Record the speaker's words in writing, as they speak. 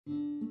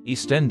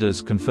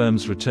EastEnders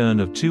confirms return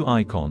of two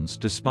icons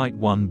despite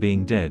one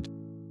being dead.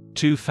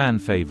 Two fan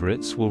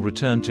favorites will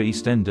return to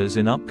EastEnders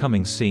in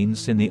upcoming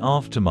scenes in the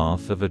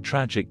aftermath of a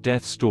tragic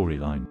death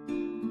storyline.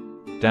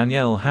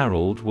 Danielle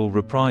Harold will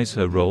reprise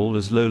her role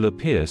as Lola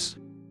Pierce,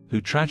 who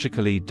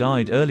tragically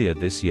died earlier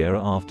this year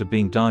after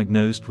being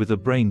diagnosed with a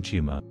brain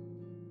tumor.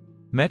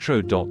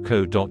 Metro.co.uk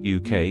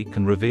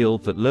can reveal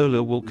that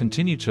Lola will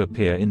continue to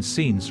appear in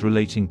scenes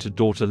relating to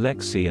daughter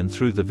Lexi and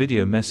through the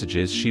video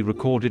messages she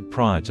recorded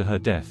prior to her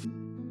death.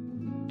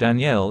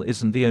 Danielle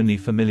isn't the only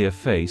familiar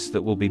face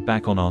that will be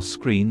back on our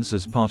screens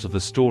as part of the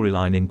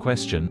storyline in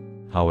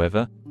question,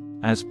 however,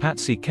 as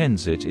Patsy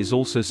Kensit is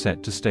also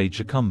set to stage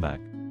a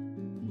comeback.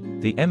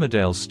 The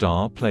Emmerdale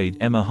star played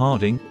Emma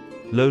Harding,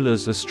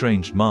 Lola's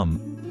estranged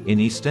mum, in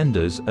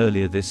EastEnders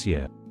earlier this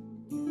year.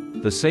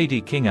 The Sadie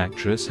King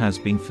actress has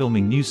been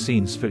filming new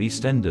scenes for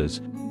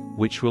EastEnders,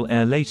 which will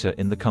air later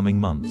in the coming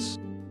months.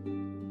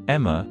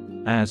 Emma,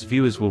 as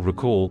viewers will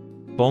recall,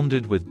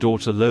 bonded with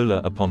daughter Lola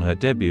upon her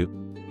debut,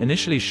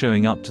 initially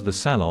showing up to the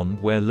salon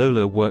where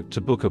Lola worked to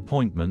book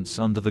appointments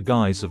under the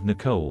guise of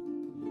Nicole.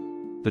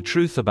 The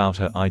truth about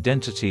her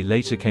identity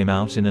later came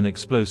out in an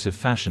explosive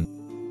fashion,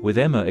 with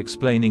Emma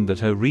explaining that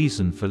her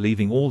reason for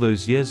leaving all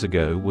those years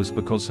ago was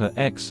because her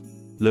ex,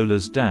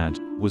 Lola's dad,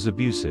 was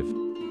abusive.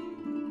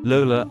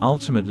 Lola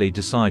ultimately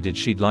decided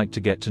she'd like to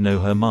get to know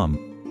her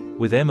mum,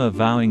 with Emma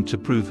vowing to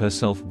prove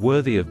herself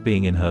worthy of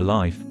being in her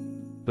life,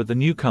 but the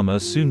newcomer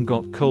soon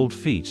got cold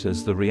feet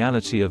as the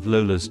reality of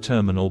Lola's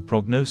terminal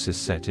prognosis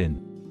set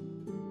in.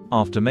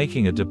 After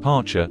making a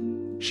departure,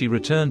 she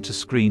returned to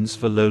screens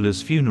for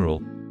Lola's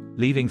funeral,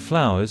 leaving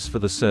flowers for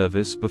the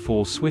service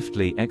before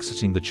swiftly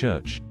exiting the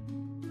church.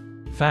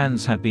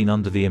 Fans had been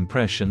under the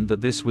impression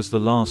that this was the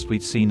last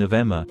we'd seen of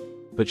Emma,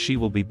 but she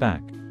will be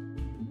back.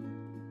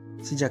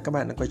 Xin chào các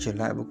bạn đã quay trở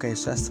lại UK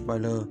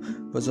Spoiler.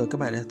 Vừa rồi các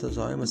bạn đã theo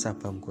dõi một sản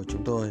phẩm của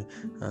chúng tôi,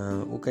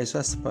 UK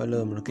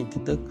Spoiler, một kênh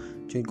tin tức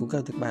chuyên cung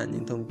cấp cho các bạn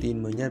những thông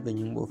tin mới nhất về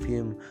những bộ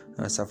phim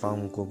xà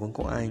phòng của Vương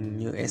quốc Anh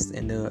như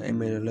EastEnders,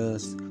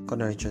 Easteners, Con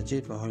đời trò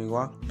chết và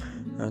Hollywood.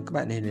 Các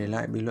bạn hãy để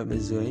lại bình luận bên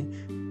dưới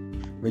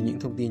về những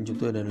thông tin chúng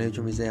tôi đã nêu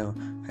trong video.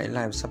 Hãy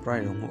like và subscribe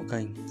để ủng hộ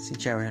kênh. Xin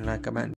chào và hẹn gặp lại các bạn.